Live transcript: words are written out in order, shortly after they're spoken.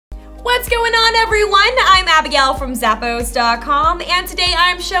What's going on, everyone? I'm Abigail from Zappos.com, and today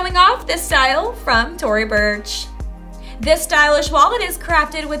I'm showing off this style from Tory Burch. This stylish wallet is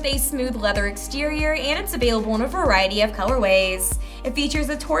crafted with a smooth leather exterior, and it's available in a variety of colorways. It features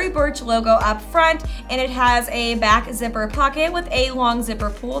a Tory Burch logo up front, and it has a back zipper pocket with a long zipper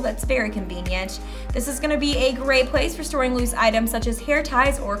pull that's very convenient. This is going to be a great place for storing loose items such as hair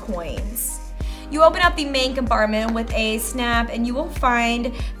ties or coins. You open up the main compartment with a snap and you will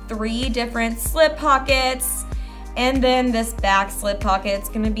find 3 different slip pockets, and then this back slip pocket is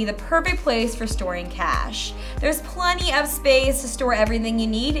going to be the perfect place for storing cash. There's plenty of space to store everything you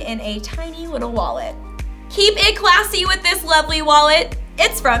need in a tiny little wallet. Keep it classy with this lovely wallet.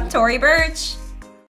 It's from Tory Burch.